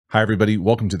Hi, everybody.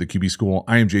 Welcome to the QB School.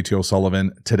 I am JT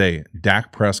O'Sullivan. Today,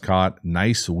 Dak Prescott,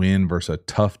 nice win versus a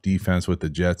tough defense with the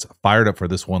Jets. Fired up for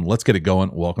this one. Let's get it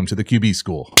going. Welcome to the QB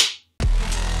School.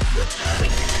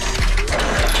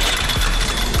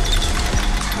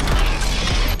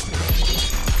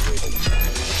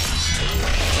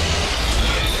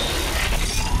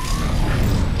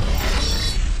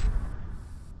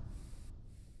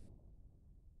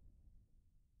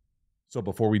 So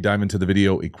before we dive into the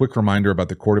video, a quick reminder about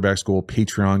the Quarterback School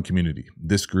Patreon community.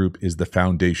 This group is the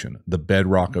foundation, the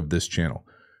bedrock of this channel.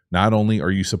 Not only are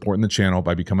you supporting the channel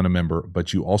by becoming a member,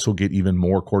 but you also get even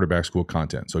more Quarterback School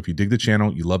content. So if you dig the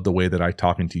channel, you love the way that I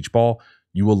talk and teach ball,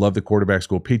 you will love the Quarterback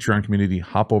School Patreon community.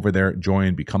 Hop over there,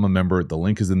 join, become a member. The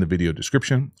link is in the video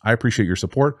description. I appreciate your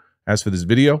support. As for this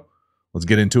video, let's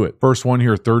get into it. First one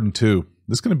here, 3rd and 2.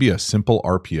 This is going to be a simple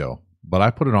RPO. But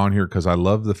I put it on here because I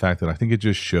love the fact that I think it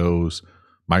just shows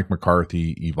Mike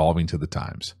McCarthy evolving to the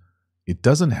times. It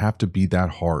doesn't have to be that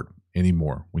hard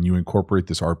anymore when you incorporate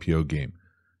this RPO game.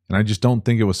 And I just don't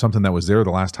think it was something that was there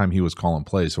the last time he was calling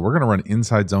plays. So we're going to run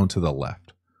inside zone to the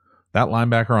left. That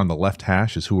linebacker on the left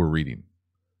hash is who we're reading.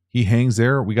 He hangs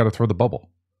there. We got to throw the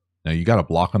bubble. Now you got to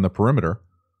block on the perimeter,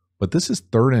 but this is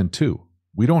 3rd and 2.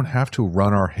 We don't have to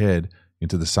run our head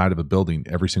into the side of a building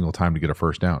every single time to get a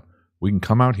first down. We can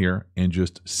come out here and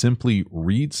just simply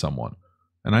read someone.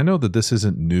 And I know that this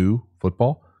isn't new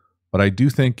football, but I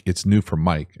do think it's new for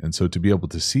Mike. And so to be able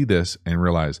to see this and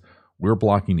realize we're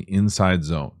blocking inside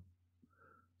zone.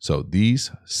 So these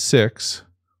 6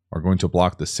 are going to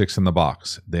block the 6 in the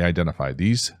box. They identify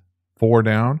these 4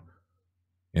 down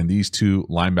and these 2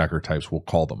 linebacker types, we'll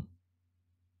call them.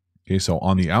 Okay, so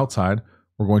on the outside,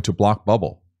 we're going to block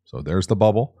bubble. So there's the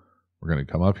bubble. We're going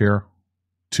to come up here,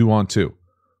 2 on 2.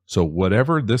 So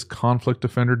whatever this conflict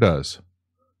defender does,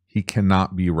 he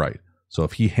cannot be right. So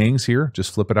if he hangs here,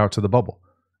 just flip it out to the bubble.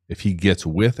 If he gets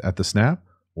width at the snap,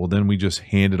 well, then we just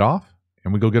hand it off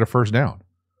and we go get a first down.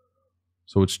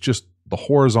 So it's just the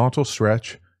horizontal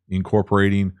stretch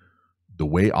incorporating the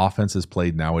way offense is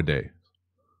played nowadays.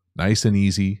 Nice and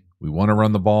easy. We want to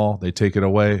run the ball. They take it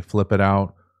away, flip it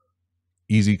out.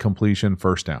 Easy completion,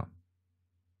 first down.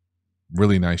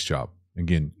 Really nice job.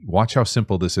 Again, watch how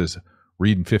simple this is.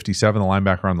 Reading 57, the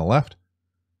linebacker on the left.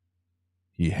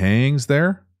 He hangs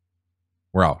there.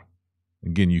 We're out.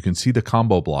 Again, you can see the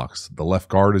combo blocks. The left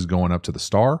guard is going up to the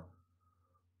star.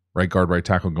 Right guard, right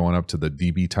tackle going up to the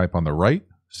DB type on the right.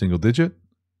 Single digit.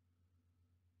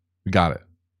 We got it.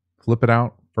 Flip it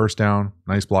out. First down.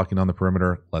 Nice blocking on the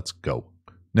perimeter. Let's go.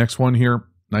 Next one here.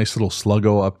 Nice little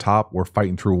sluggo up top. We're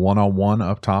fighting through one-on-one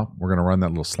up top. We're going to run that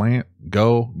little slant.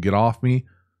 Go. Get off me.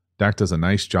 Dak does a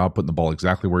nice job putting the ball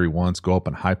exactly where he wants. Go up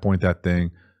and high point that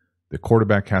thing. The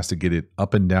quarterback has to get it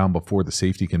up and down before the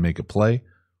safety can make a play.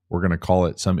 We're going to call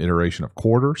it some iteration of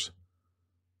quarters.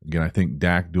 Again, I think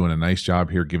Dak doing a nice job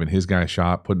here, giving his guy a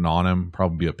shot, putting on him,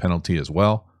 probably be a penalty as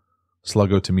well.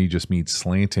 Sluggo to me just means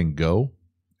slant and go.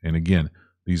 And again,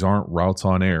 these aren't routes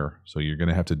on air, so you're going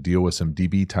to have to deal with some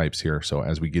DB types here. So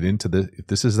as we get into this, if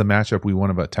this is the matchup we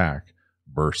want to attack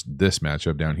versus this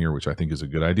matchup down here, which I think is a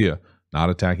good idea, not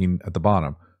attacking at the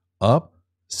bottom, up,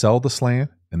 sell the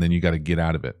slant, and then you got to get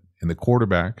out of it. And the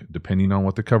quarterback, depending on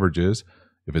what the coverage is,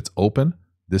 if it's open,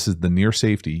 this is the near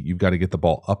safety. You've got to get the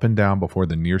ball up and down before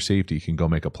the near safety can go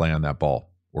make a play on that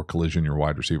ball or collision your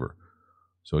wide receiver.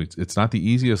 So it's not the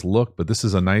easiest look, but this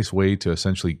is a nice way to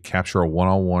essentially capture a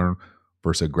one-on-one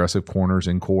versus aggressive corners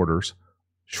in quarters.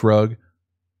 Shrug,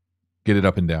 get it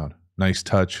up and down. Nice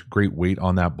touch, great weight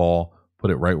on that ball.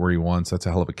 Put it right where he wants. That's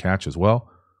a hell of a catch as well.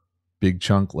 Big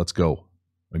chunk, let's go.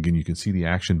 Again, you can see the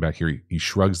action back here. He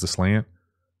shrugs the slant.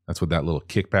 That's what that little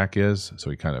kickback is.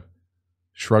 So he kind of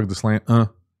shrugged the slant,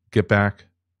 get back.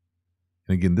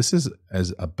 And again, this is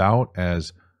about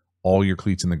as all your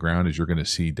cleats in the ground as you're going to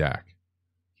see Dak.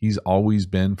 He's always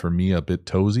been, for me, a bit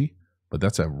toesy, but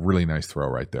that's a really nice throw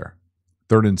right there.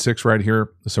 3rd and 6 right here.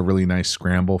 That's a really nice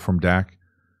scramble from Dak.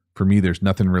 For me, there's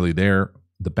nothing really there.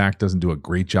 The back doesn't do a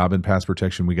great job in pass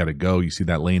protection. We got to go. You see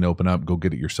that lane open up, go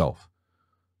get it yourself.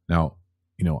 Now,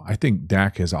 I think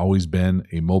Dak has always been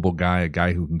a mobile guy, a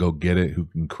guy who can go get it, who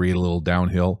can create a little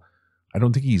downhill. I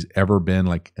don't think he's ever been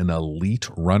like an elite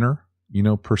runner,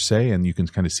 per se. And you can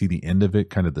kind of see the end of it,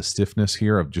 kind of the stiffness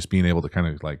here of just being able to kind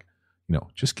of like,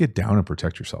 just get down and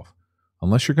protect yourself.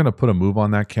 Unless you're going to put a move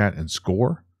on that cat and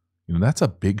score, that's a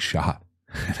big shot.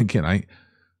 And again,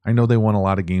 I know they won a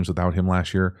lot of games without him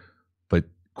last year, but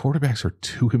quarterbacks are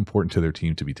too important to their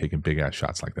team to be taking big ass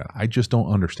shots like that. I just don't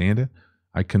understand it.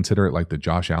 I consider it like the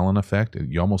Josh Allen effect.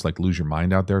 You almost like lose your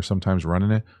mind out there sometimes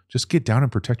running it. Just get down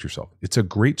and protect yourself. It's a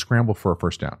great scramble for a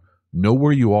first down. Know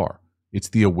where you are. It's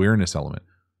the awareness element.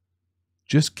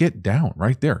 just get down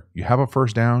right there. You have a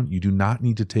first down. You do not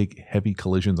need to take heavy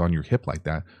collisions on your hip like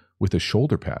that with a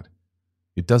shoulder pad.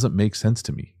 It doesn't make sense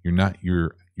to me.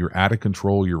 You're out of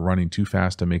control. You're running too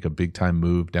fast to make a big time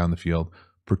move down the field.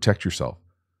 Protect yourself.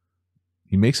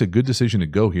 He makes a good decision to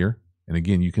go here. And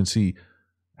again, you can see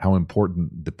how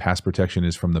important the pass protection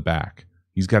is from the back.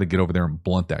 He's got to get over there and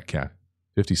blunt that cat.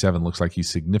 57 looks like he's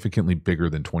significantly bigger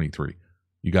than 23.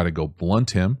 You got to go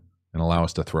blunt him and allow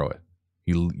us to throw it.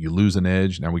 You lose an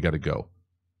edge. Now we got to go.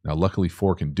 Now, luckily,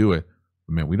 4 can do it.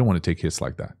 But man, we don't want to take hits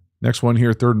like that. Next one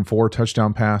here, 3rd and 4,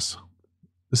 touchdown pass.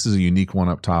 This is a unique one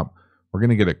up top. We're going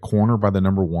to get a corner by the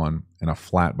number 1 and a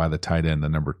flat by the tight end, the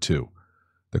number 2.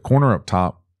 The corner up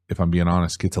top, if I'm being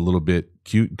honest, gets a little bit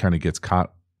cute and kind of gets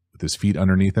caught with his feet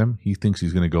underneath him. He thinks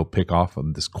he's going to go pick off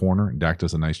on this corner, and Dak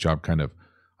does a nice job kind of,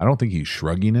 I don't think he's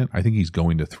shrugging it. I think he's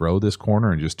going to throw this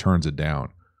corner and just turns it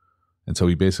down. And so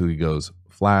he basically goes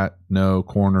flat, no,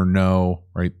 corner, no,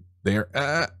 right there,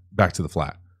 back to the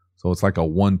flat. So it's like a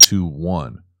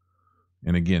 1-2-1.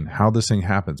 And again, how this thing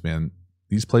happens, man,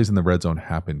 these plays in the red zone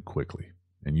happen quickly,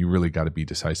 and you really got to be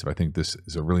decisive. I think this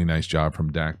is a really nice job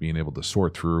from Dak being able to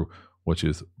sort through, which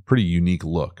is a pretty unique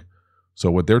look. So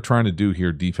what they're trying to do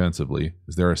here defensively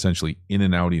is they're essentially in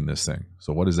and outing this thing.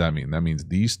 So what does that mean? That means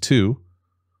these 2,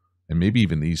 and maybe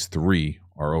even these 3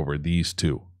 are over these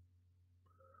 2.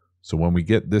 So when we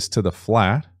get this to the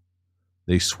flat,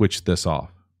 they switch this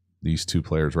off. These 2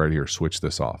 players right here switch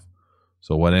this off.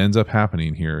 So what ends up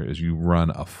happening here is you run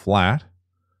a flat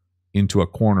into a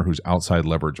corner who's outside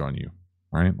leverage on you,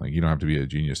 right? Like, you don't have to be a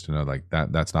genius to know like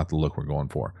that's not the look we're going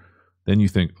for. Then you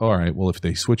think, all right, well, if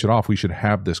they switch it off, we should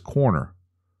have this corner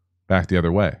back the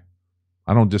other way.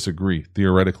 I don't disagree.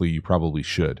 Theoretically, you probably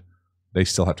should. They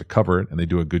still have to cover it, and they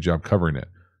do a good job covering it.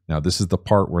 Now, this is the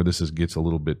part where gets a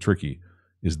little bit tricky,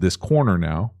 is this corner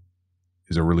now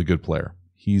is a really good player.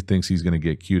 He thinks he's going to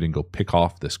get cute and go pick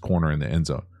off this corner in the end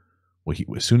zone. Well,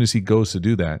 as soon as he goes to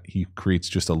do that, he creates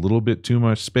just a little bit too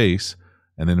much space,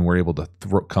 and then we're able to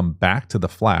come back to the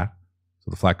flat. So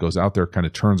the flat goes out there, kind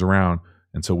of turns around,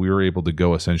 and so we were able to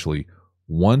go essentially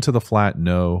 1 to the flat,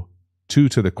 no, 2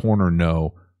 to the corner,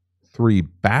 no, 3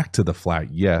 back to the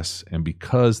flat, yes. And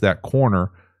because that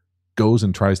corner goes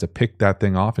and tries to pick that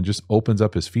thing off and just opens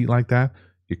up his feet like that,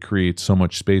 it creates so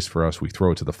much space for us. We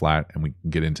throw it to the flat and we can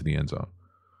get into the end zone.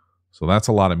 So that's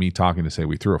a lot of me talking to say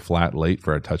we threw a flat late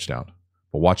for a touchdown.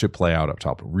 But watch it play out up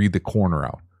top. Read the corner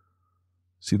out.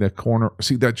 See that corner?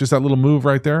 See that, just that little move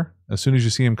right there? As soon as you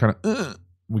see him kind of,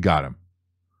 we got him.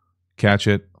 Catch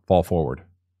it, fall forward.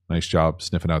 Nice job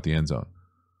sniffing out the end zone.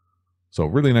 So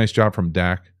really nice job from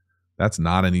Dak. That's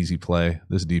not an easy play.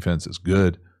 This defense is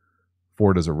good.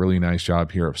 Ford does a really nice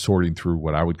job here of sorting through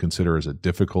what I would consider as a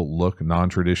difficult look,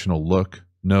 non-traditional look.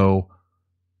 No,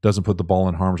 doesn't put the ball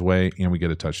in harm's way, and we get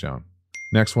a touchdown.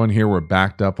 Next one here, we're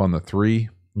backed up on the 3.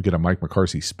 We get a Mike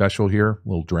McCarthy special here, a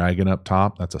little dragon up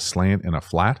top. That's a slant and a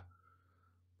flat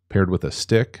paired with a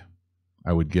stick.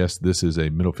 I would guess this is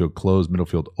a middle field closed, middle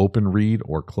field open read,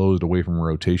 or closed away from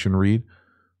rotation read.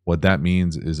 What that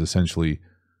means is essentially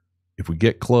if we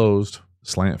get closed,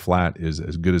 slant flat is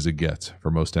as good as it gets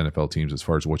for most NFL teams as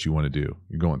far as what you want to do.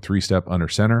 You're going 3-step under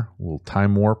center, a little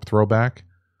time warp throwback,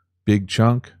 big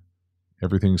chunk,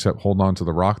 everything except holding on to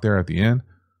the rock there at the end.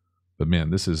 But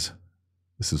man, this is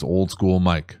old school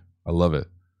Mike. I love it.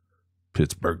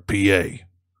 Pittsburgh, PA.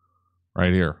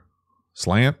 Right here.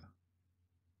 Slant.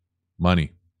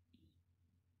 Money.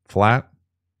 Flat.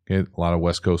 Okay, a lot of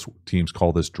West Coast teams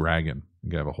call this dragon.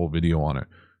 You have a whole video on it.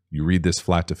 You read this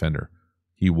flat defender.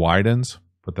 He widens,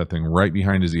 put that thing right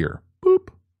behind his ear. Boop.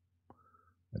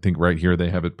 I think right here they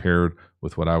have it paired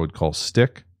with what I would call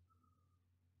stick.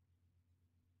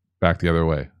 Back the other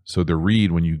way. So the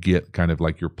read, when you get kind of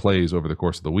like your plays over the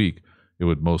course of the week, it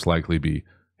would most likely be,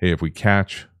 hey, if we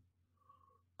catch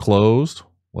closed,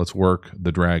 let's work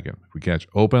the dragon. If we catch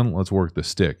open, let's work the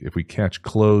stick. If we catch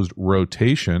closed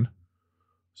rotation,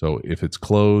 so if it's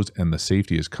closed and the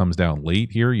safety comes down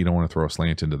late here, you don't want to throw a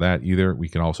slant into that either. We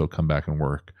can also come back and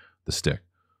work the stick.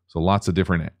 So lots of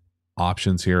different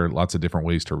options here, lots of different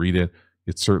ways to read it.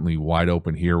 It's certainly wide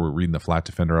open here. We're reading the flat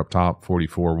defender up top.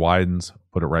 44 widens,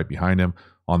 put it right behind him.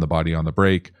 On the body, on the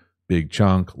break. Big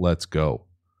chunk, let's go.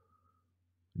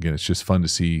 Again, it's just fun to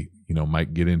see,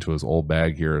 Mike get into his old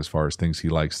bag here as far as things he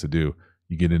likes to do.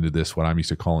 You get into this, what I'm used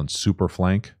to calling super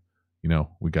flank.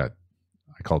 We got,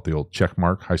 I call it the old check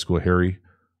mark, high school Harry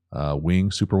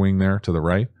wing, super wing there to the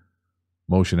right.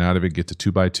 Motion out of it, get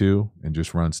to 2x2, and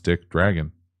just run stick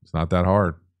dragon. It's not that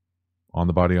hard. On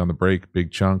the body, on the break,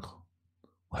 big chunk.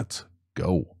 Let's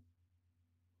go.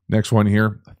 Next one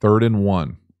here, 3rd and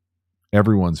 1.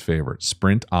 Everyone's favorite,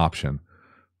 sprint option.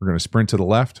 We're going to sprint to the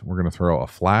left. We're going to throw a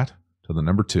flat to the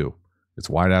number 2. It's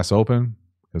wide ass open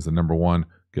because the number 1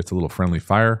 gets a little friendly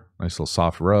fire, nice little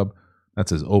soft rub.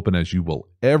 That's as open as you will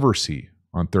ever see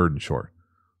on 3rd and short.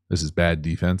 This is bad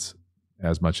defense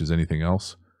as much as anything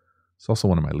else. It's also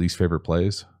one of my least favorite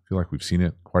plays. I feel like we've seen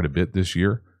it quite a bit this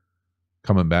year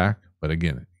coming back. But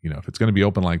again, if it's going to be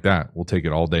open like that, we'll take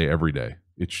it all day, every day.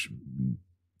 It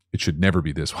should never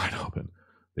be this wide open.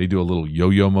 They do a little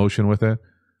yo-yo motion with it.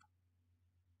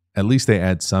 At least they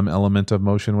add some element of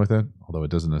motion with it, although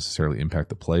it doesn't necessarily impact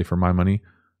the play for my money.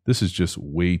 This is just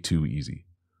way too easy.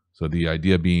 So the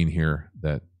idea being here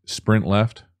that sprint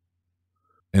left,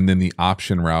 and then the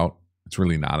option route, it's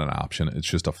really not an option. It's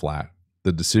just a flat.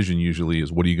 The decision usually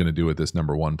is, what are you going to do with this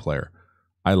number 1 player?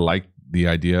 I like the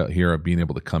idea here of being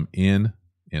able to come in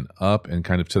and up and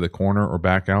kind of to the corner or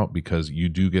back out, because you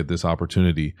do get this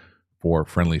opportunity for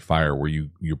friendly fire where you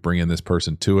bring in this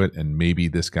person to it, and maybe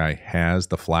this guy has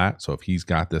the flat. So if he's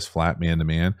got this flat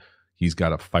man-to-man, he's got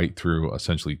to fight through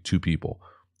essentially 2 people,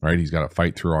 right? He's got to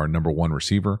fight through our number 1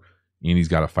 receiver, and he's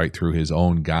got to fight through his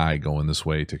own guy going this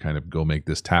way to kind of go make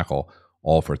this tackle,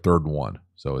 all for 3rd and 1.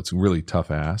 So it's really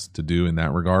tough ask to do in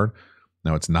that regard.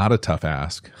 Now, it's not a tough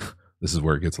ask. This is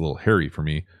where it gets a little hairy for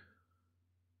me.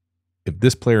 If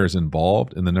this player is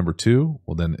involved in the number 2,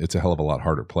 well, then it's a hell of a lot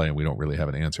harder play, and we don't really have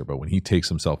an answer. But when he takes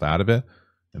himself out of it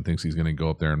and thinks he's going to go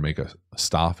up there and make a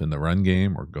stop in the run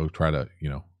game or go try to,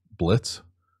 blitz,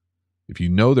 if you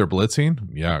know they're blitzing,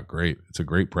 yeah, great. It's a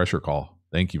great pressure call.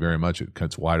 Thank you very much. It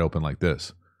cuts wide open like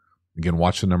this. Again,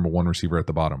 watch the number 1 receiver at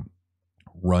the bottom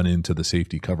run into the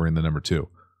safety covering the number 2.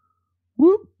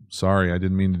 Whoop. Sorry, I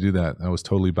didn't mean to do that. That was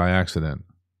totally by accident.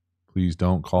 Please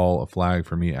don't call a flag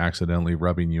for me accidentally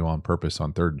rubbing you on purpose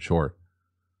on 3rd and short.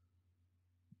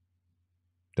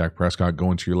 Dak Prescott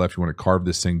going to your left. You want to carve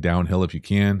this thing downhill if you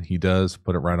can. He does.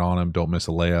 Put it right on him. Don't miss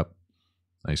a layup.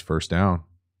 Nice first down.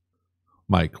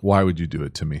 Mike, why would you do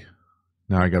it to me?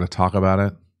 Now I got to talk about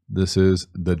it. This is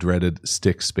the dreaded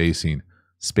stick spacing.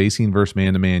 Spacing versus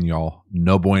man-to-man, y'all.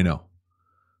 No bueno.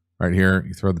 Right here,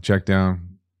 you throw the check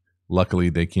down. Luckily,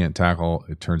 they can't tackle.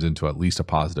 It turns into at least a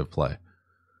positive play.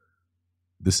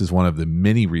 This is one of the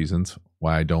many reasons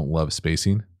why I don't love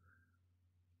spacing.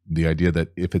 The idea that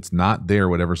if it's not there,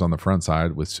 whatever's on the front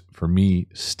side, which for me,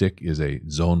 stick is a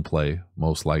zone play,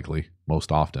 most likely,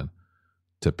 most often.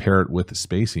 To pair it with the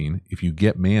spacing, if you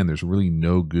get man, there's really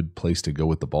no good place to go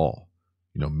with the ball.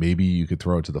 Maybe you could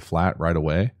throw it to the flat right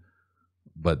away.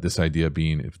 But this idea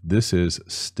being, if this is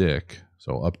stick,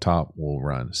 so up top we'll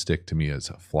run stick to me as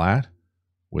a flat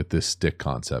with this stick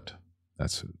concept.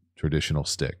 That's traditional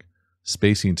stick.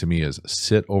 Spacing to me is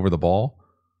sit over the ball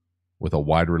with a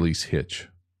wide release hitch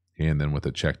and then with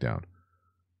a check down.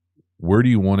 Where do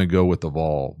you want to go with the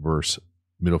ball versus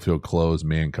middle field close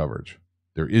man coverage?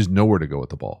 There is nowhere to go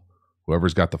with the ball.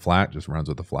 Whoever's got the flat just runs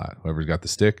with the flat. Whoever's got the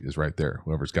stick is right there.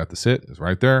 Whoever's got the sit is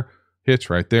right there. Hitch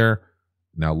right there.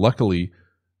 Now, luckily,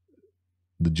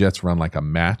 the Jets run like a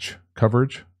match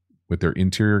coverage with their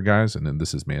interior guys, and then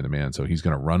this is man-to-man. So he's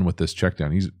going to run with this check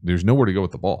down. There's nowhere to go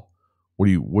with the ball. What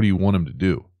do you want him to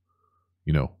do?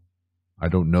 I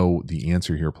don't know the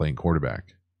answer here playing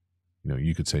quarterback.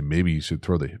 You could say maybe you should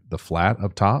throw the flat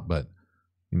up top, but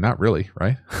not really,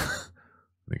 right?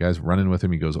 The guy's running with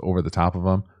him. He goes over the top of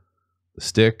him. The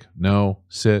stick, no.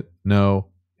 Sit, no.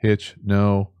 Hitch,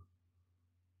 no.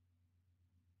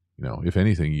 If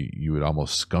anything, you would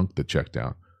almost skunk the check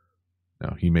down.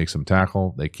 Now, he makes them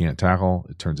tackle. They can't tackle.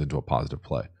 It turns into a positive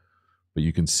play. But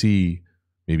you can see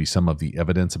maybe some of the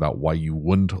evidence about why you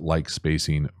wouldn't like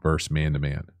spacing versus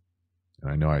man-to-man.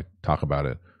 And I know I talk about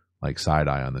it like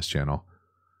side-eye on this channel.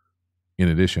 In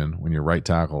addition, when your right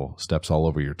tackle steps all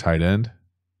over your tight end,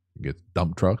 you get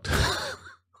dump trucked.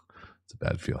 It's a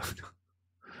bad feeling.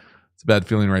 It's a bad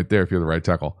feeling right there if you're the right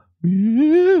tackle.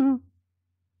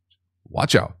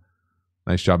 Watch out.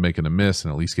 Nice job making a miss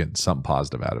and at least getting something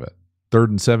positive out of it. 3rd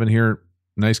and 7 here.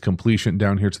 Nice completion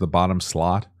down here to the bottom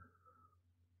slot.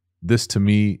 This to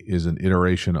me is an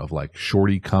iteration of like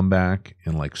shorty comeback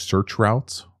and like search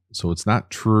routes. So it's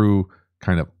not true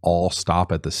kind of all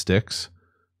stop at the sticks.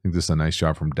 I think this is a nice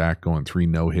job from Dak going 3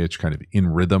 no hitch, kind of in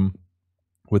rhythm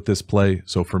with this play.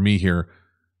 So for me here,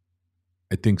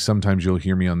 I think sometimes you'll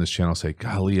hear me on this channel say,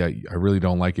 golly, I really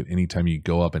don't like it anytime you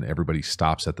go up and everybody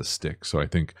stops at the stick. So I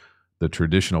think the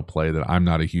traditional play that I'm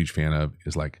not a huge fan of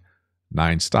is like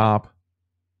 9 stop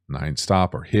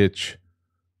or hitch.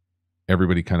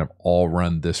 Everybody kind of all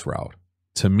run this route.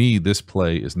 To me, this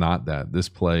play is not that. This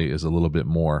play is a little bit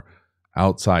more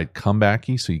outside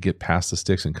comebacky. So you get past the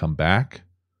sticks and come back.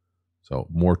 So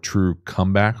more true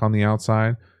comeback on the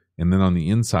outside. And then on the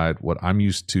inside, what I'm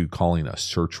used to calling a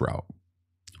search route.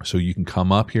 So you can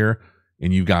come up here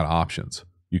and you've got options.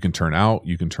 You can turn out,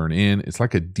 you can turn in. It's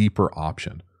like a deeper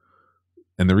option.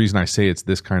 And the reason I say it's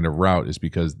this kind of route is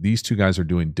because these two guys are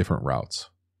doing different routes.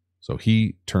 So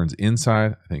he turns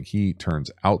inside. I think he turns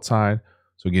outside.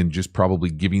 So again, just probably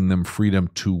giving them freedom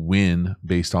to win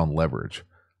based on leverage.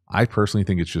 I personally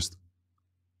think it's just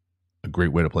a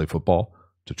great way to play football,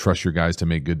 to trust your guys to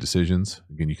make good decisions.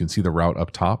 Again, you can see the route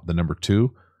up top, the number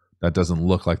 2. That doesn't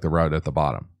look like the route at the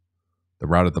bottom. The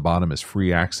route at the bottom is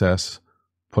free access.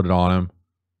 Put it on him.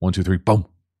 1, 2, 3, boom.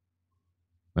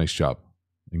 Nice job.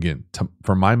 Again,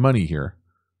 for my money here,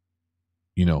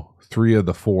 3 of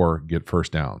the 4 get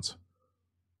first downs.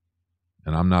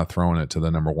 And I'm not throwing it to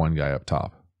the number 1 guy up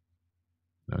top.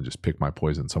 Just pick my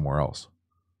poison somewhere else.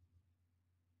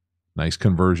 Nice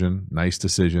conversion, nice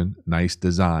decision, nice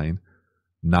design.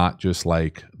 Not just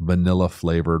like vanilla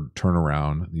flavored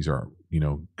turnaround. These are,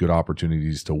 good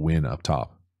opportunities to win up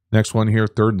top. Next one here,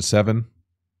 3rd and 7.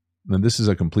 And this is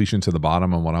a completion to the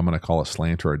bottom on what I'm going to call a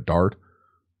slant or a dart.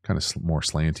 Kind of more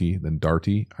slanty than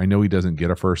darty. I know he doesn't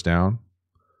get a first down,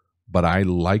 but I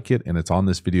like it, and it's on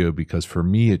this video because for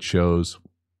me it shows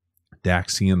Dak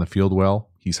seeing the field well.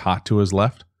 He's hot to his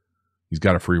left. He's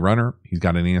got a free runner. He's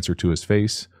got an answer to his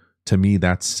face. To me,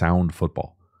 that's sound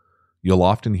football. You'll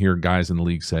often hear guys in the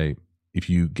league say, if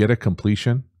you get a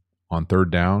completion on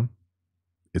 3rd down,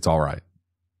 it's all right.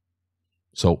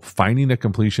 So finding a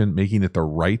completion, making it the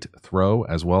right throw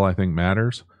as well, I think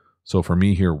matters. So for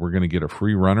me here, we're going to get a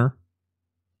free runner.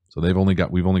 So we've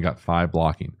only got 5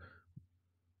 blocking.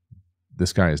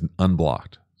 This guy is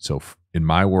unblocked. So in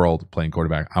my world, playing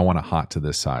quarterback, I want a hot to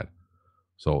this side.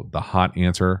 So the hot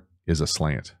answer is a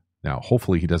slant. Now,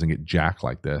 hopefully he doesn't get jacked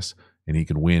like this and he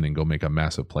can win and go make a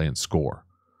massive play and score.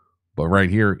 But right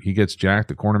here, he gets jacked.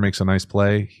 The corner makes a nice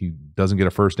play. He doesn't get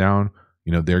a first down.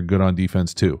 They're good on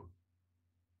defense too.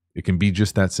 It can be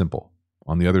just that simple.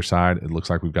 On the other side, it looks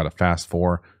like we've got a fast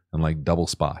 4 and like double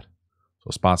spot.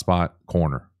 So spot,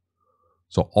 corner.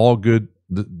 So all good.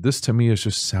 This to me is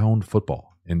just sound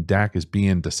football. And Dak is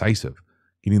being decisive,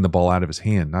 getting the ball out of his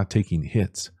hand, not taking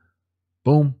hits.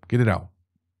 Boom, get it out.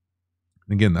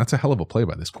 And again, that's a hell of a play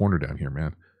by this corner down here,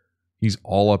 man. He's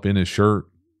all up in his shirt,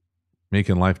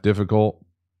 making life difficult.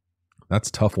 That's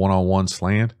tough one-on-one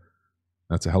slant.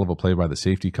 That's a hell of a play by the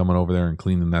safety coming over there and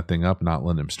cleaning that thing up, not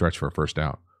letting him stretch for a first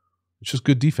down. It's just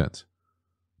good defense.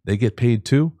 They get paid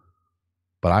too,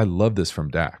 but I love this from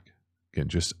Dak. Again,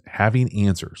 just having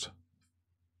answers.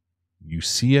 You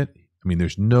see it. I mean,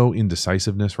 there's no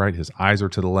indecisiveness, right? His eyes are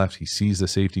to the left. He sees the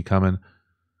safety coming.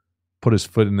 Put his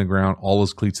foot in the ground, all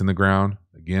his cleats in the ground.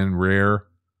 Again, rare.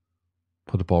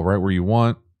 Put the ball right where you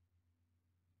want.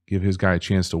 Give his guy a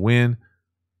chance to win.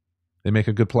 They make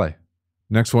a good play.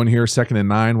 Next one here, 2nd and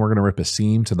 9. We're going to rip a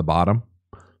seam to the bottom.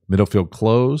 Middle field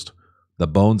closed. The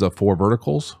bones of 4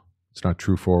 verticals. It's not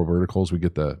true 4 verticals. We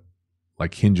get the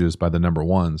like hinges by the number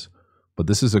 1s. But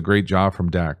this is a great job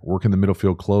from Dak. Working the middle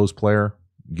field closed player.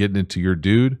 Getting it to your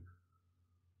dude.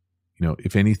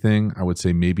 If anything, I would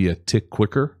say maybe a tick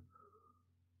quicker.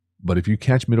 But if you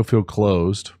catch middle field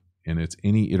closed and it's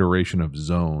any iteration of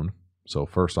zone. So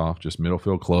first off, just middle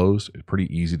field closed. It's pretty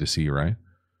easy to see, right?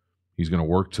 He's going to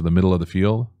work to the middle of the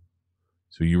field.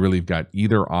 So you really have got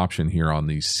either option here on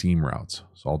these seam routes.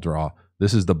 So I'll draw.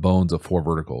 This is the bones of 4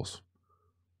 verticals,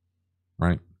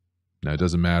 right? Now, it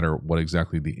doesn't matter what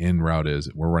exactly the end route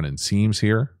is. We're running seams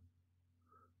here,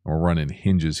 and we're running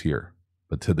hinges here.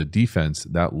 But to the defense,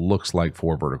 that looks like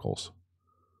 4 verticals.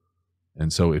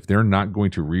 And so if they're not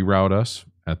going to reroute us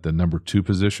at the number 2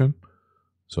 position,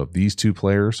 so if these 2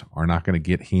 players are not going to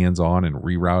get hands-on and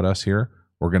reroute us here,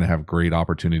 we're going to have great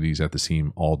opportunities at the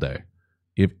seam all day.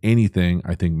 If anything,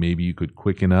 I think maybe you could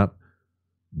quicken up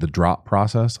the drop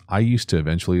process. I used to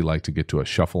eventually like to get to a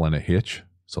shuffle and a hitch.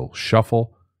 So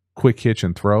shuffle, quick hitch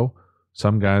and throw.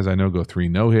 Some guys I know go 3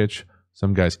 no hitch.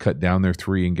 Some guys cut down their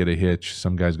 3 and get a hitch.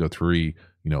 Some guys go 3,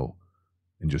 and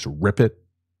just rip it.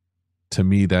 To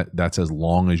me, that's as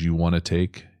long as you want to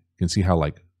take. You can see how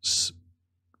like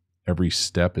every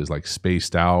step is like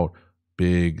spaced out,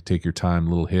 big, take your time,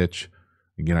 little hitch.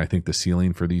 Again, I think the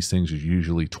ceiling for these things is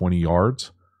usually 20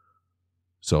 yards.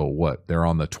 So what? They're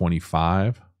on the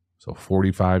 25. So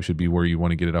 45 should be where you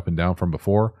want to get it up and down from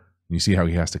before. And you see how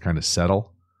he has to kind of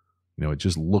settle. It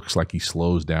just looks like he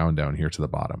slows down here to the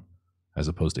bottom as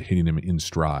opposed to hitting him in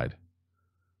stride.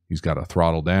 He's got a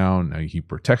throttle down. Now he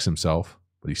protects himself,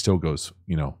 but he still goes,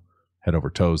 head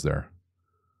over toes there.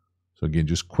 So again,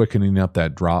 just quickening up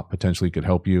that drop potentially could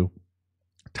help you.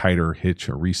 Tighter hitch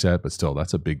or reset, but still,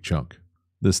 that's a big chunk.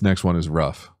 This next one is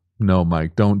rough. No,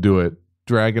 Mike, don't do it.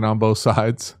 Dragging on both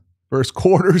sides. First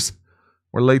quarters.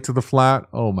 We're late to the flat.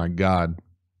 Oh, my God.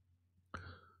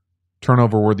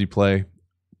 Turnover-worthy play.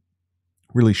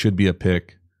 Really should be a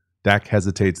pick. Dak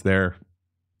hesitates there.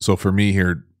 So for me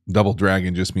here, double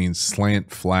dragon just means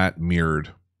slant, flat,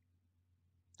 mirrored.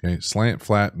 Okay, slant,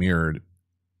 flat, mirrored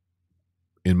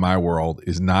in my world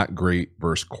is not great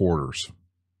versus quarters.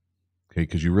 Okay,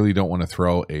 because you really don't want to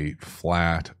throw a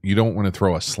flat. You don't want to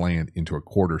throw a slant into a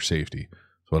quarter safety.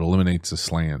 So it eliminates the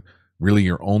slant. Really,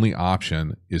 your only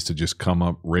option is to just come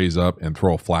up, raise up, and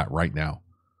throw a flat right now.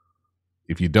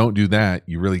 If you don't do that,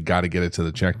 you really got to get it to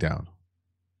the check down.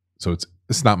 So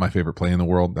it's not my favorite play in the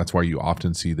world. That's why you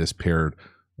often see this paired,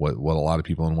 what a lot of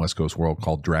people in West Coast world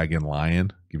call dragon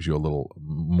lion. Gives you a little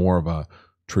more of a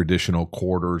traditional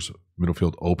quarters middle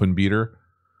field open beater.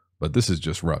 But this is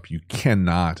just rough. You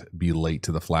cannot be late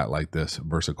to the flat like this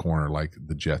versus a corner like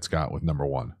the Jets got with number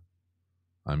 1.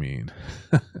 I mean,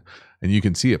 and you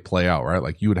can see it play out, right?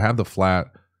 Like you would have the flat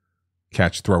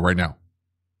catch throw right now.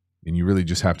 And you really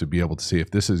just have to be able to see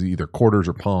if this is either quarters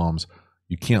or palms.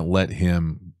 You can't let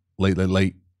him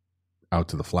late out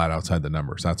to the flat outside the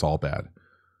numbers. That's all bad.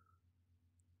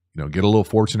 You know, get a little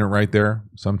fortunate right there.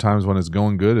 Sometimes when it's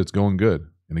going good, it's going good.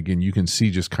 And again, you can see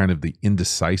just kind of the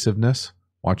indecisiveness.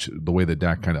 Watch the way that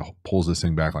Dak kind of pulls this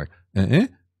thing back like,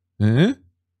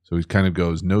 So he kind of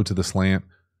goes no to the slant.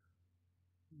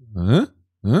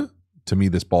 To me,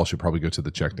 this ball should probably go to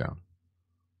the check down.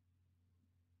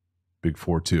 Big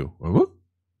 4-2.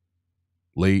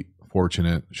 Late,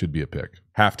 fortunate, should be a pick.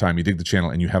 Halftime, you dig the channel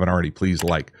and you haven't already, please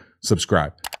like,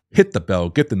 subscribe, hit the bell,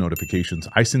 get the notifications.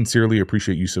 I sincerely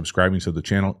appreciate you subscribing to the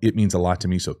channel. It means a lot to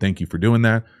me, so thank you for doing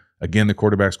that. Again, the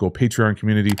Quarterback School Patreon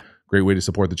community, great way to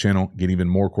support the channel, get even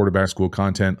more Quarterback School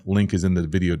content. Link is in the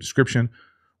video description.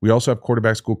 We also have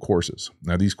Quarterback School courses.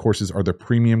 Now, these courses are the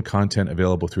premium content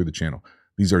available through the channel.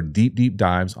 These are deep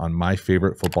dives on my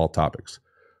favorite football topics.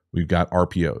 We've got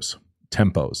RPOs,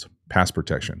 tempos, pass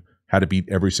protection, how to beat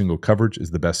every single coverage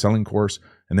is the best-selling course,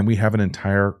 and then we have an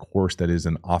entire course that is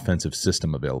an offensive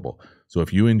system available. So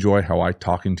if you enjoy how I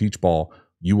talk and teach ball,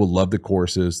 you will love the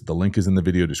courses. The link is in the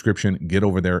video description. Get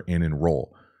over there and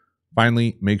enroll.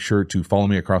 Finally, make sure to follow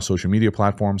me across social media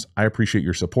platforms. I appreciate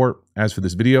your support. As for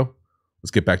this video,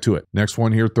 let's get back to it. Next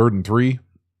one here, 3rd and 3.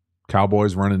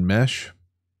 Cowboys running mesh.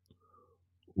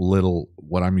 Little,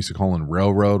 what I'm used to calling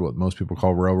railroad, what most people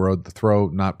call railroad. The throw,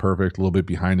 not perfect, a little bit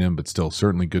behind him, but still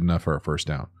certainly good enough for a first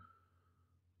down.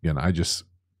 Again,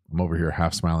 I'm over here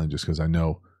half smiling just because I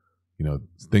know, you know,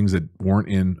 things that weren't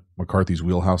in McCarthy's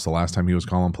wheelhouse the last time he was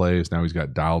calling plays. Now he's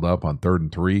got dialed up on 3rd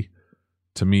and 3.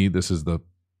 To me, this is the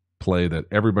play that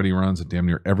everybody runs at damn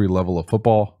near every level of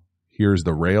football. Here's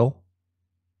the rail.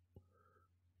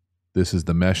 This is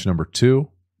the mesh number 2.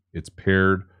 It's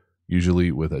paired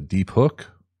usually with a deep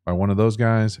hook by one of those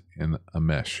guys and a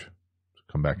mesh.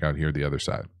 Come back out here the other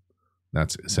side.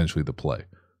 That's essentially the play.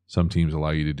 Some teams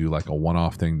allow you to do like a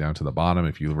one-off thing down to the bottom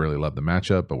if you really love the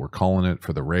matchup, but we're calling it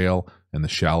for the rail and the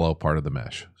shallow part of the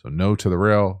mesh. So no to the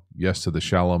rail, yes to the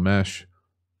shallow mesh,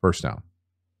 first down.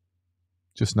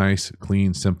 Just nice,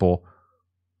 clean, simple.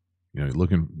 You know, you're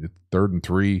looking at 3rd and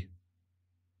 3.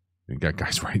 You got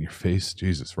guys right in your face.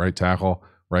 Jesus, right tackle,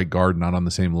 right guard not on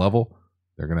the same level.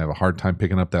 They're going to have a hard time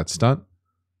picking up that stunt.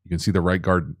 You can see the right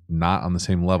guard not on the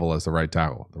same level as the right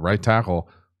tackle. The right tackle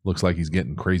looks like he's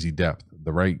getting crazy depth.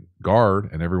 The right guard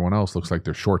and everyone else looks like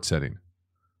they're short setting.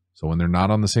 So when they're not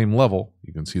on the same level,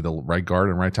 you can see the right guard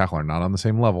and right tackle are not on the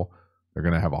same level. They're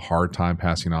going to have a hard time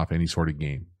passing off any sort of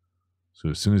game. So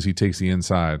as soon as he takes the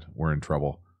inside, we're in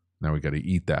trouble. Now we got to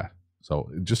eat that.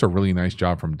 So just a really nice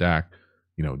job from Dak,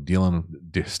 you know,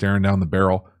 staring down the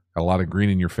barrel, got a lot of green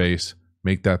in your face,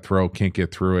 make that throw, can't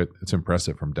get through it. It's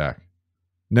impressive from Dak.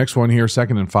 Next one here,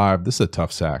 2nd and 5. This is a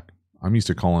tough sack. I'm used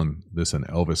to calling this an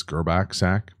Elvis Gerbach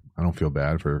sack. I don't feel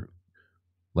bad for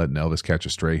letting Elvis catch a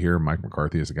stray here. Mike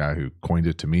McCarthy is the guy who coined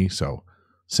it to me. So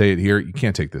say it here. You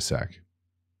can't take this sack.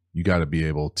 You got to be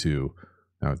able to,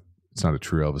 now it's not a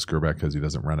true Elvis Gerbach because he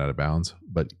doesn't run out of bounds,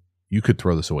 but you could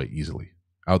throw this away easily.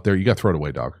 Out there, you got to throw it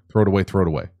away, dog. Throw it away, throw it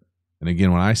away. And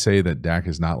again, when I say that Dak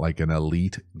is not like an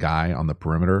elite guy on the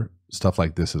perimeter, stuff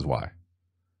like this is why. I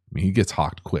mean, he gets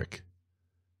hawked quick.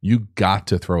 You got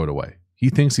to throw it away. He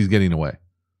thinks he's getting away.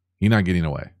 He's not getting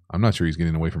away. I'm not sure he's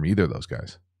getting away from either of those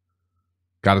guys.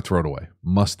 Got to throw it away.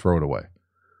 Must throw it away.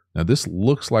 Now, this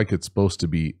looks like it's supposed to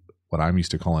be what I'm used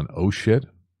to calling oh shit.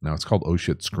 Now, it's called oh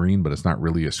shit screen, but it's not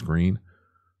really a screen.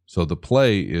 So the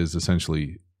play is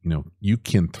essentially, you know, you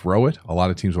can throw it. A lot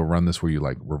of teams will run this where you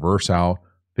like reverse out,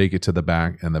 fake it to the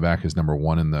back, and the back is number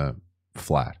 1 in the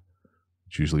flat.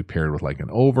 It's usually paired with like an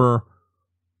over.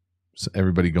 So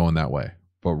everybody going that way.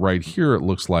 But right here, it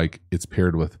looks like it's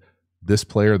paired with this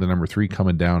player, the number 3,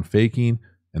 coming down, faking,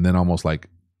 and then almost like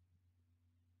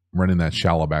running that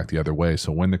shallow back the other way.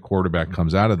 So when the quarterback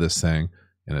comes out of this thing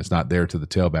and it's not there to the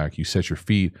tailback, you set your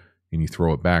feet and you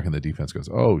throw it back and the defense goes,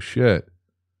 oh shit.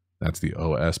 That's the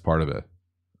OS part of it.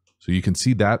 So you can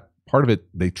see that part of it,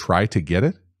 they try to get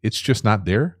it. It's just not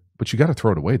there, but you got to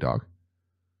throw it away, dog.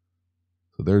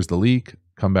 So there's the leak.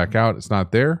 Come back out. It's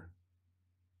not there.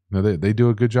 You know, they do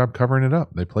a good job covering it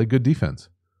up. They play good defense.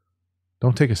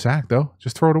 Don't take a sack, though.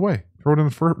 Just throw it away. Throw it in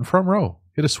the front row.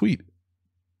 Hit a sweep.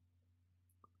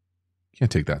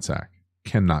 Can't take that sack.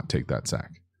 Cannot take that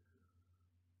sack.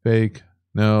 Fake.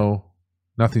 No.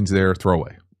 Nothing's there. Throw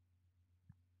away.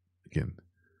 Again,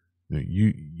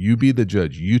 you be the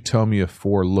judge. You tell me if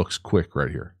 4 looks quick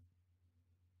right here.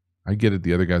 I get it.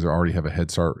 The other guys already have a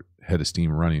head of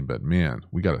steam running, but man,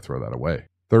 we got to throw that away.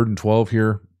 3rd and 12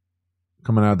 here.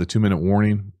 Coming out of the 2-minute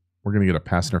warning. We're going to get a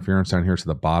pass interference down here to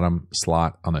the bottom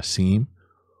slot on a seam.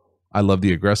 I love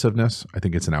the aggressiveness. I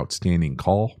think it's an outstanding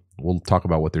call. We'll talk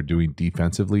about what they're doing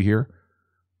defensively here.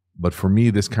 But for me,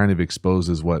 this kind of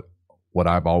exposes what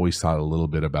I've always thought a little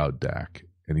bit about Dak.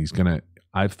 And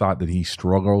I've thought that he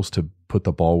struggles to put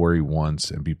the ball where he wants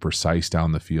and be precise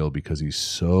down the field because he's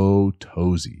so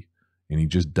toesy and he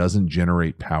just doesn't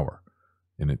generate power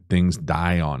and things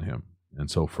die on him. And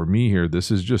so for me here,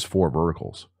 this is just 4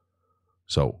 verticals.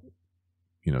 So,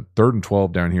 3rd and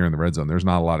 12 down here in the red zone, there's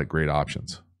not a lot of great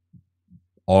options.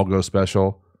 All go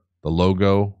special. The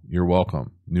logo, you're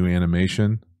welcome. New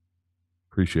animation,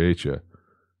 appreciate you.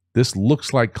 This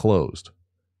looks like closed.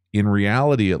 In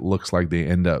reality, it looks like they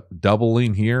end up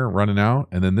doubling here, running out,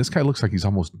 and then this guy looks like he's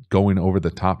almost going over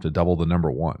the top to double the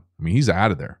number 1. I mean, he's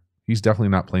out of there. He's definitely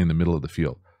not playing the middle of the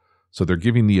field. So they're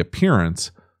giving the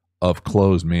appearance of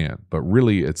closed man, but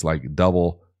really it's like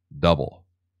double.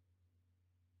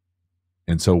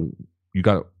 And so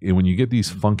when you get these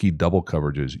funky double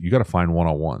coverages, you got to find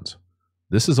one-on-ones.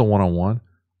 This is a one-on-one.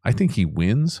 I think he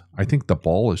wins. I think the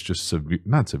ball is just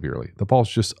not severely. The ball is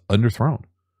just underthrown.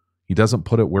 He doesn't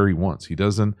put it where he wants.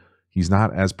 He's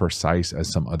not as precise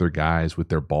as some other guys with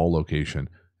their ball location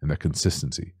and the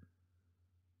consistency.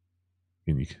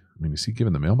 Is he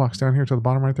giving the mailbox down here to the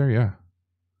bottom right there? Yeah.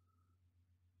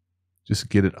 Just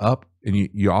get it up. And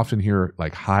you often hear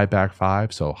like high back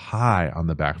 5, so high on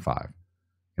the back 5.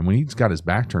 And when he's got his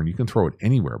back turned, you can throw it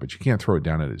anywhere, but you can't throw it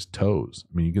down at his toes.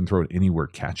 You can throw it anywhere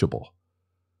catchable.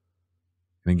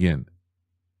 And again,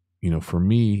 for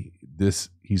me,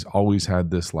 he's always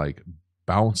had this like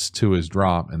bounce to his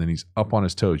drop, and then he's up on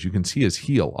his toes. You can see his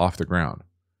heel off the ground,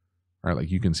 right?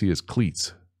 Like you can see his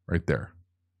cleats right there.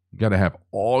 You got to have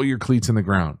all your cleats in the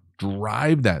ground.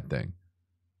 Drive that thing.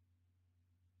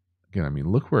 Again,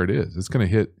 look where it is. It's going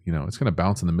to hit, it's going to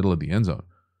bounce in the middle of the end zone.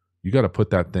 You got to put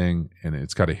that thing, and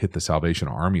it's got to hit the Salvation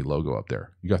Army logo up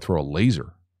there. You got to throw a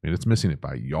laser. It's missing it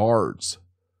by yards.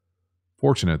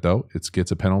 Fortunate, though, it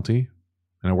gets a penalty,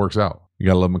 and it works out. You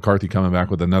got to love McCarthy coming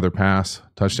back with another pass,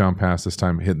 touchdown pass, this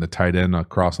time hitting the tight end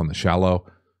across on the shallow.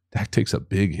 Dak takes a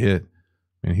big hit.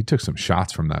 Man, he took some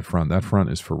shots from that front. That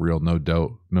front is for real, no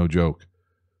joke.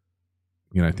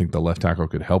 I think the left tackle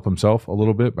could help himself a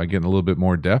little bit by getting a little bit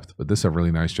more depth, but this is a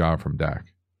really nice job from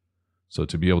Dak. So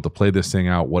to be able to play this thing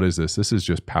out, what is this? This is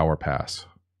just power pass.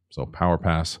 So power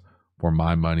pass for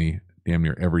my money. Damn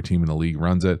near every team in the league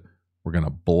runs it. We're going to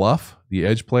bluff the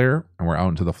edge player, and we're out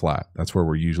into the flat. That's where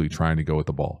we're usually trying to go with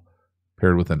the ball.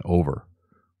 Paired with an over.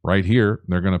 Right here,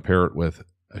 they're going to pair it with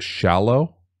a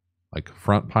shallow, like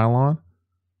front pylon,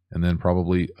 and then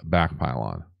probably back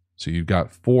pylon. So you've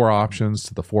got 4 options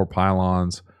to the 4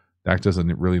 pylons. Dak does a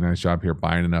really nice job here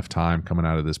buying enough time coming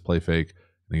out of this play fake.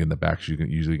 And again, the back's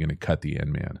usually going to cut the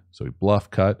end man. So we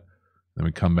bluff, cut, then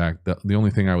we come back. The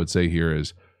only thing I would say here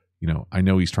is, I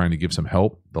know he's trying to give some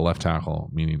help, the left tackle,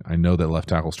 meaning I know that left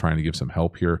tackle's trying to give some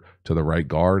help here to the right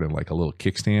guard and like a little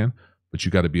kickstand, but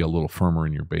you got to be a little firmer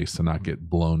in your base to not get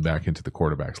blown back into the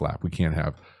quarterback's lap. We can't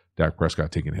have Dak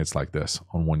Prescott taking hits like this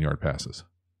on 1-yard passes.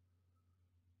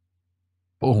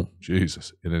 Boom,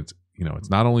 Jesus. And it's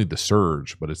not only the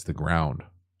surge, but it's the ground.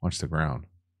 Watch the ground.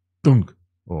 Dunk.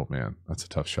 Oh, man, that's a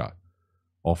tough shot.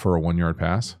 All for a 1-yard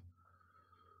pass.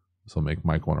 This will make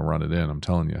Mike want to run it in, I'm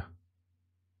telling you.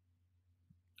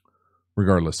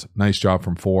 Regardless, nice job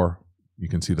from 4. You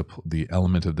can see the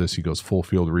element of this. He goes full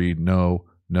field read. No.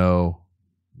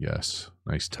 Yes.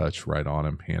 Nice touch right on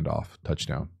him. Handoff.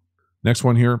 Touchdown. Next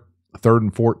one here, 3rd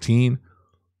and 14.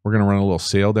 We're going to run a little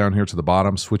sail down here to the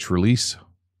bottom. Switch release.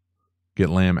 Get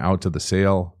Lamb out to the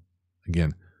sail.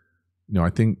 Again, I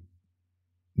think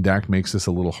Dak makes this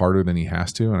a little harder than he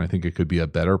has to, and I think it could be a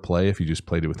better play if he just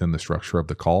played it within the structure of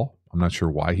the call. I'm not sure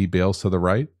why he bails to the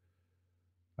right.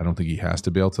 I don't think he has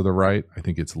to bail to the right. I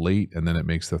think it's late, and then it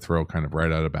makes the throw kind of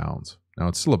right out of bounds. Now,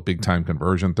 it's still a big-time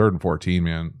conversion. 3rd and 14,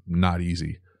 man, not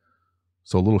easy.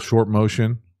 So a little short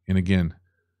motion. And again,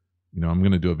 I'm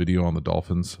going to do a video on the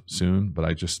Dolphins soon, but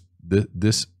I just,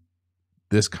 this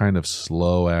kind of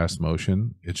slow-ass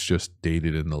motion, it's just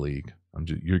dated in the league.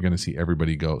 You're going to see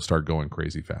everybody start going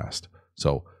crazy fast.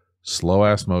 So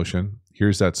slow-ass motion.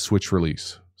 Here's that switch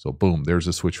release. So boom, there's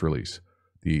a switch release.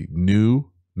 The new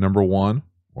number 1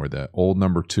 or the old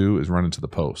number 2 is running to the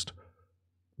post.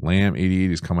 Lamb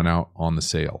 88 is coming out on the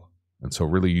sail. And so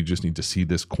really you just need to see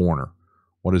this corner.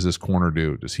 What does this corner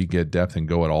do? Does he get depth and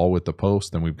go at all with the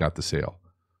post? Then we've got the sail.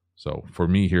 So for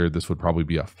me here, this would probably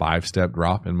be a 5-step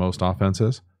drop in most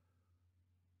offenses.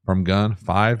 From gun,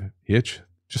 5, hitch,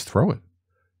 just throw it.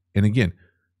 And again,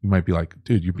 you might be like,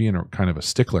 dude, you're being kind of a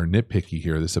stickler, nitpicky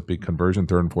here. This is a big conversion,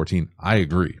 3rd and 14. I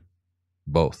agree,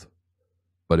 both.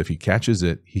 But if he catches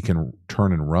it, he can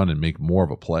turn and run and make more of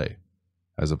a play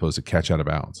as opposed to catch out of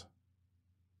bounds.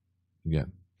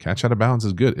 Again, catch out of bounds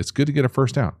is good. It's good to get a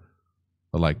first down.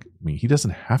 But he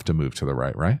doesn't have to move to the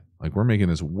right? Like, we're making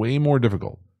this way more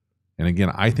difficult. And again,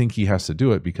 I think he has to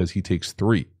do it because he takes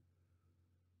 3.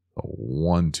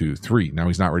 1, 2, 3. Now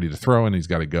he's not ready to throw and he's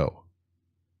got to go.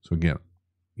 So again,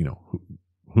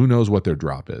 who knows what their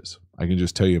drop is? I can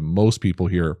just tell you most people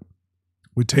here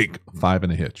would take 5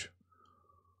 and a hitch.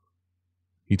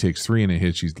 He takes 3 and a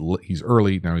hitch. He's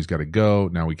early. Now he's got to go.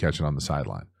 Now we catch it on the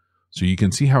sideline. So you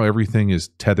can see how everything is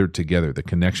tethered together. The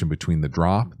connection between the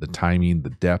drop, the timing, the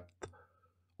depth,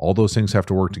 all those things have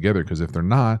to work together, because if they're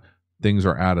not, things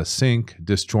are out of sync,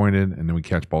 disjointed, and then we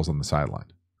catch balls on the sideline.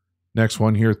 Next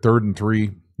one here, 3rd and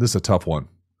 3. This is a tough one.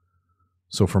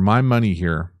 So for my money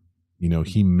here,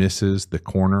 he misses the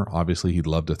corner. Obviously, he'd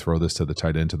love to throw this to the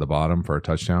tight end to the bottom for a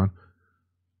touchdown.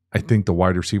 I think the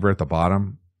wide receiver at the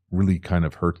bottom really kind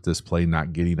of hurts this play,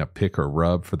 not getting a pick or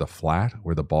rub for the flat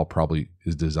where the ball probably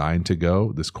is designed to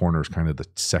go. This corner is kind of the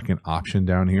second option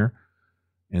down here.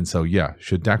 And so, yeah,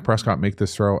 should Dak Prescott make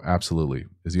this throw? Absolutely.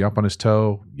 Is he up on his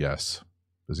toe? Yes.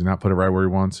 Does he not put it right where he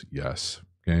wants? Yes.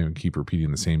 Okay, and keep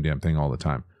repeating the same damn thing all the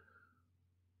time.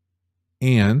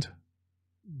 And,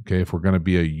 okay, if we're going to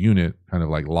be a unit, kind of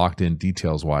like locked in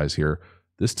details-wise here,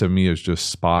 this to me is just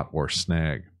spot or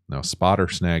snag. Now, spot or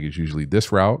snag is usually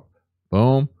this route.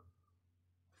 Boom.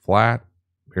 Flat,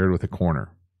 paired with a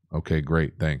corner. Okay,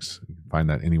 great, thanks. You can find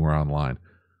that anywhere online.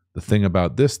 The thing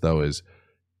about this, though, is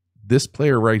this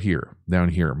player right here, down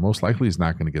here, most likely is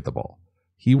not going to get the ball.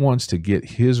 He wants to get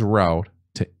his route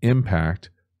to impact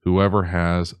whoever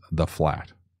has the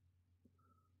flat.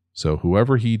 So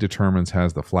whoever he determines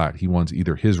has the flat, he wants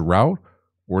either his route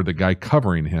or the guy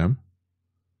covering him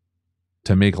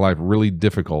to make life really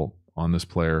difficult on this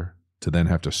player to then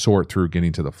have to sort through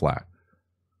getting to the flat.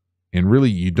 And really,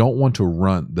 you don't want to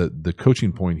run. The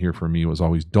coaching point here for me was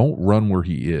always, don't run where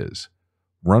he is.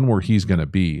 Run where he's going to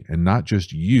be, and not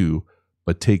just you,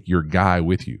 but take your guy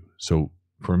with you. So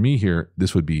for me here,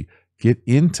 this would be get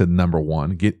into number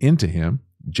 1, get into him,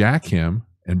 jack him,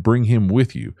 and bring him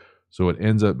with you. So it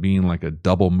ends up being like a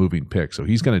double moving pick. So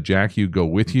he's going to jack you, go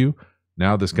with you.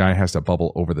 Now this guy has to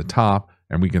bubble over the top,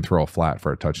 and we can throw a flat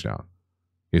for a touchdown.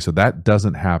 Okay, so that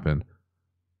doesn't happen.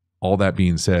 All that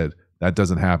being said, that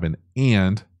doesn't happen,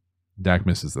 and Dak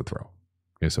misses the throw.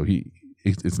 Okay, so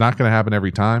it's not going to happen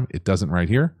every time. It doesn't right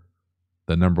here.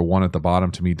 The number 1 at the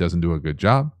bottom, to me, doesn't do a good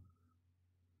job.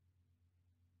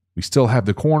 We still have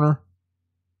the corner.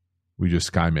 We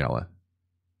just skymail it.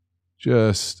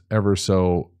 Just ever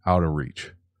so out of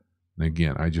reach. And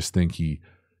again, I just think he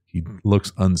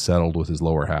looks unsettled with his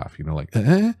lower half.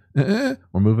 We're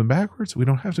moving backwards. We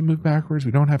don't have to move backwards.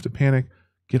 We don't have to panic.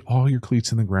 Get all your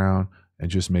cleats in the ground and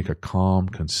just make a calm,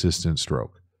 consistent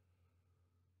stroke.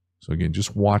 So again,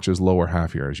 just watch his lower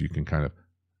half here as you can kind of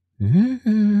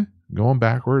going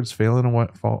backwards, fade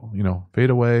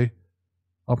away,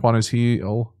 up on his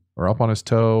heel or up on his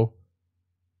toe.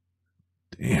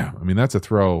 Damn, I mean, that's a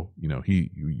throw,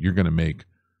 you're going to make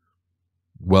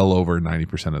well over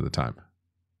 90% of the time.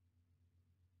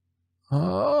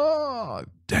 Oh,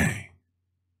 dang.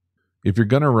 If you're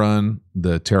going to run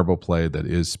the terrible play that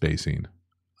is spacing,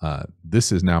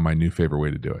 this is now my new favorite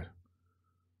way to do it.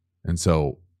 And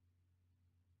so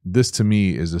this to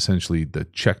me is essentially the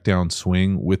check down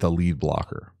swing with a lead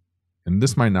blocker. And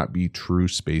this might not be true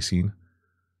spacing.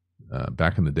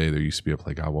 Back in the day, there used to be a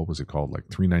play, God, what was it called? Like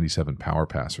 397 power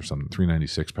pass or something,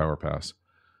 396 power pass.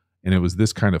 And it was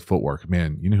this kind of footwork.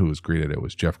 Man, you know who was great at it?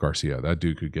 Was Jeff Garcia. That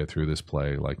dude could get through this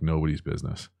play like nobody's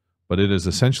business. But it is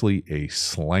essentially a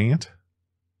slant.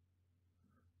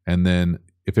 And then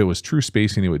if it was true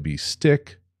spacing, it would be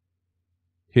stick,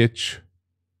 hitch,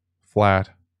 flat,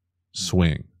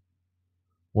 swing.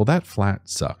 Well, that flat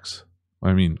sucks.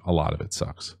 I mean, a lot of it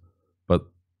sucks. But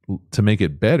to make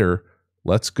it better,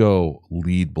 let's go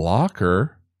lead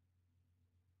blocker,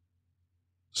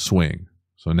 swing.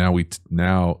 So now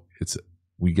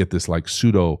we get this like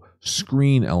pseudo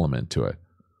screen element to it.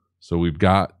 So we've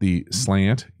got the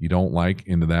slant you don't like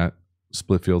into that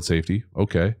split field safety.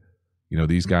 Okay. You know,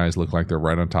 these guys look like they're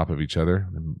right on top of each other.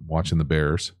 I'm watching the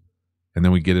Bears. And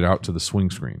then we get it out to the swing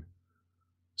screen.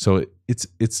 So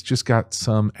it's just got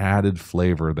some added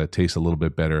flavor that tastes a little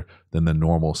bit better than the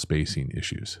normal spacing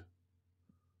issues.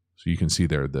 So you can see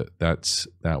there that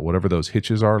whatever those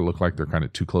hitches are look like they're kind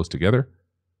of too close together.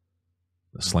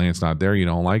 The slant's not there. You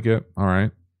don't like it. All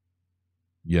right.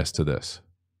 Yes to this.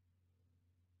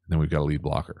 And then we've got a lead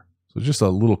blocker. So just a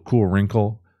little cool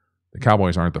wrinkle. The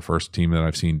Cowboys aren't the first team that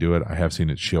I've seen do it. I have seen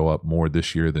it show up more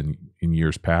this year than in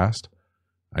years past.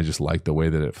 I just like the way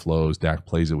that it flows. Dak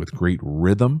plays it with great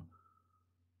rhythm.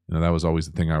 You know, that was always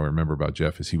the thing I remember about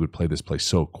Jeff is he would play this play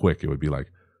so quick. It would be like,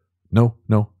 no,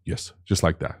 yes, just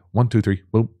like that. 1, 2, 3,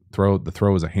 boom, throw. The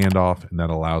throw is a handoff, and that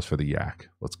allows for the yak.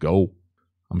 Let's go.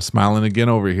 I'm smiling again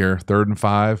over here. 3rd and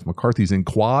 5. McCarthy's in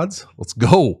quads. Let's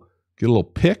go. Get a little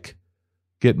pick.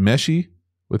 Get meshy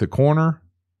with a corner.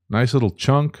 Nice little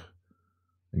chunk.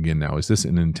 Again, now, is this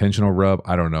an intentional rub?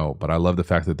 I don't know, but I love the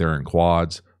fact that they're in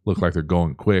quads. Look like they're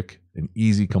going quick. An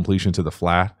easy completion to the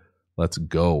flat. Let's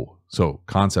go. So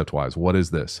concept-wise, what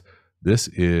is this? This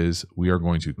is, we are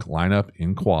going to line up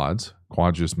in quads.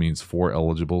 Quad just means 4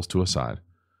 eligibles to a side.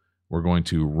 We're going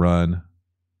to run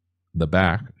the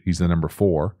back, he's the number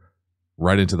 4,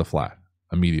 right into the flat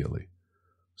immediately.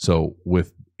 So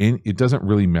it doesn't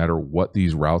really matter what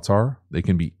these routes are. They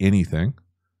can be anything.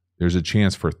 There's a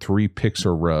chance for 3 picks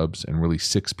or rubs and really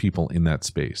 6 people in that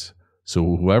space.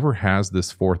 So whoever has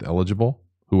this 4th eligible,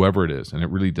 whoever it is, and it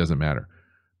really doesn't matter,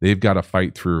 they've got to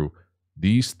fight through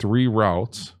these 3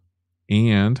 routes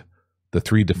and the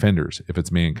 3 defenders if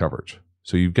it's man coverage.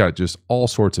 So you've got just all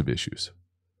sorts of issues.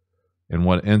 And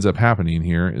what ends up happening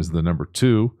here is the number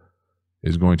 2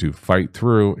 is going to fight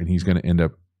through, and he's going to end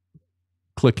up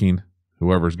clicking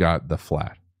whoever's got the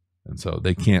flat. And so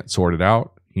they can't sort it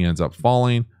out. He ends up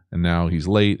falling, and now he's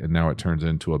late, and now it turns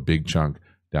into a big chunk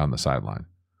down the sideline.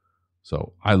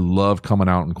 So I love coming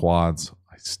out in quads.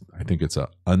 I think it's an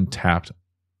untapped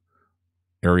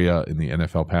area in the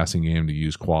NFL passing game to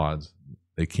use quads.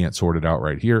 They can't sort it out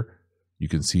right here. You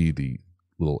can see the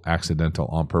little accidental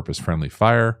on-purpose friendly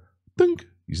fire. Dink,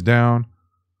 he's down.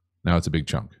 Now it's a big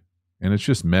chunk. And it's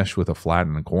just mesh with a flat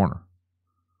in the corner.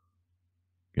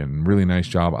 Again, really nice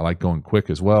job. I like going quick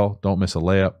as well. Don't miss a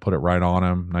layup. Put it right on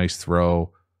him. Nice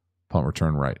throw. Punt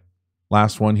return right.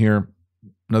 Last one here.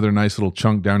 Another nice little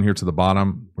chunk down here to the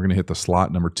bottom. We're going to hit the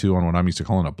slot number 2 on what I'm used to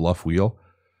calling a bluff wheel.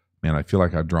 Man, I feel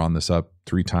like I've drawn this up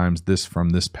 3 times from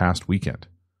this past weekend.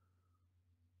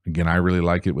 Again, I really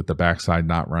like it with the backside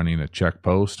not running a check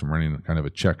post. I'm running kind of a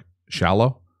check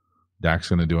shallow. Dak's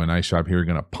going to do a nice job here. You're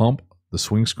going to pump the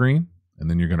swing screen, and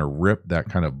then you're going to rip that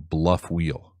kind of bluff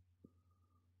wheel.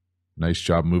 Nice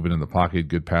job moving in the pocket.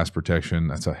 Good pass protection.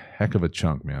 That's a heck of a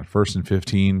chunk, man. 1st and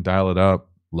 15. Dial it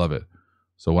up. Love it.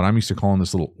 So what I'm used to calling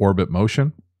this little orbit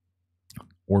motion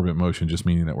just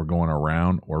meaning that we're going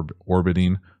around or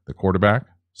orbiting the quarterback.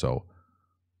 So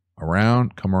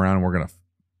around, come around, and we're going to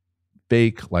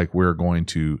fake like we're going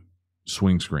to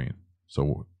swing screen.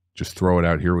 So just throw it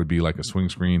out here would be like a swing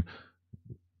screen,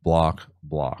 block.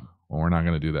 Well, we're not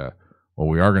going to do that. What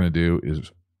we are going to do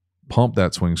is pump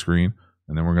that swing screen,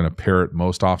 and then we're going to pair it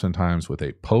most oftentimes with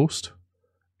a post,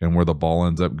 and where the ball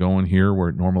ends up going here, where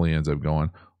it normally ends up going,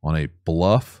 on a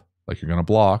bluff, like you're going to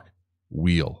block,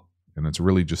 wheel. And it's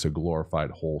really just a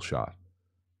glorified hole shot.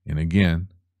 And again,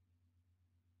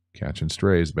 catching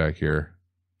strays back here,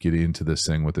 get into this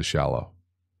thing with the shallow.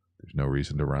 There's no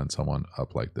reason to run someone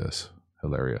up like this.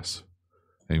 Hilarious.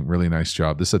 And really nice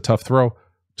job. This is a tough throw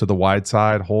to the wide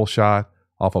side, hole shot,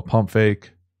 off a pump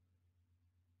fake.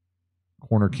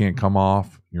 Corner can't come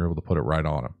off. You're able to put it right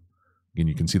on him. Again,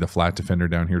 you can see the flat defender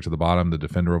down here to the bottom, the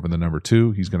defender over the number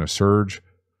 2. He's going to surge.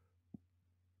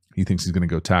 He thinks he's going to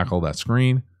go tackle that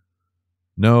screen.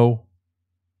 No.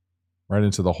 Right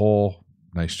into the hole.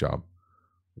 Nice job.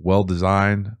 Well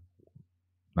designed.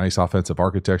 Nice offensive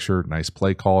architecture. Nice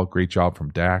play call. Great job from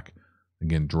Dak.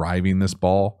 Again, driving this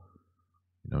ball.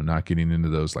 You know, not getting into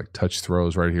those like touch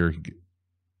throws right here.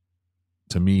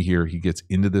 To me here, he gets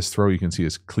into this throw. You can see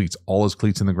his cleats, all his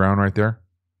cleats in the ground right there.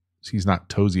 He's not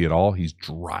toesy at all. He's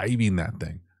driving that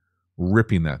thing.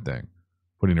 Ripping that thing.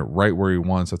 Putting it right where he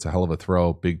wants. That's a hell of a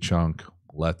throw. Big chunk.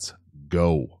 Let's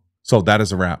go. So that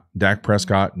is a wrap. Dak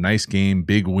Prescott, nice game,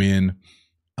 big win.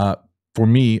 For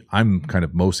me, I'm kind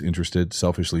of most interested,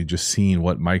 selfishly, just seeing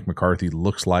what Mike McCarthy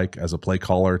looks like as a play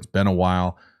caller. It's been a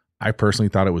while. I personally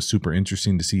thought it was super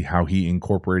interesting to see how he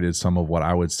incorporated some of what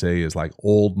I would say is like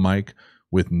old Mike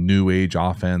with new age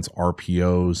offense,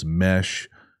 RPOs, mesh,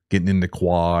 getting into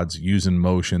quads, using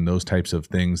motion, those types of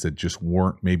things that just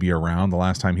weren't maybe around the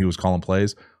last time he was calling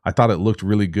plays. I thought it looked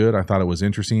really good. I thought it was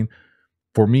interesting.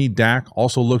 For me, Dak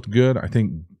also looked good. I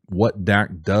think what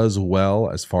Dak does well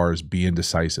as far as being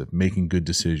decisive, making good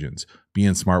decisions,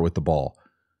 being smart with the ball,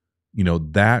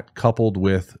 that coupled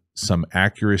with some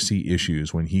accuracy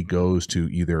issues when he goes to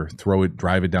either throw it,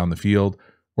 drive it down the field,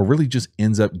 or really just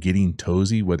ends up getting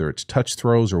toesy, whether it's touch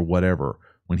throws or whatever.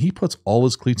 When he puts all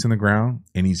his cleats in the ground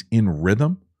and he's in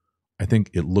rhythm, I think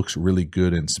it looks really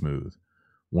good and smooth.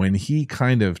 When he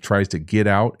kind of tries to get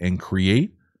out and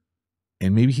create,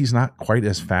 and maybe he's not quite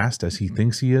as fast as he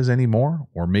thinks he is anymore,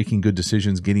 or making good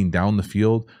decisions, getting down the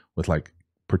field with like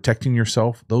protecting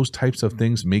yourself, those types of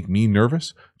things make me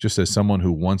nervous, just as someone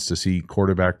who wants to see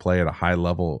quarterback play at a high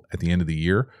level at the end of the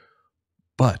year.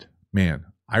 But man,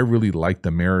 I really like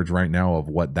the marriage right now of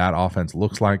what that offense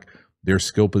looks like, their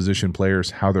skill position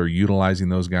players, how they're utilizing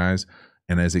those guys.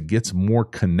 And as it gets more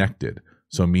connected,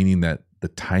 so meaning that the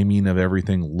timing of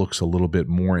everything looks a little bit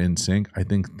more in sync, I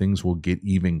think things will get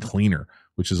even cleaner,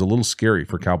 which is a little scary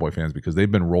for Cowboy fans because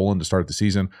they've been rolling to start the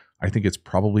season. I think it's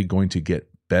probably going to get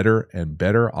better and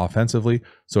better offensively.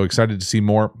 So excited to see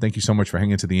more. Thank you so much for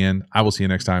hanging to the end. I will see you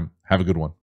next time. Have a good one.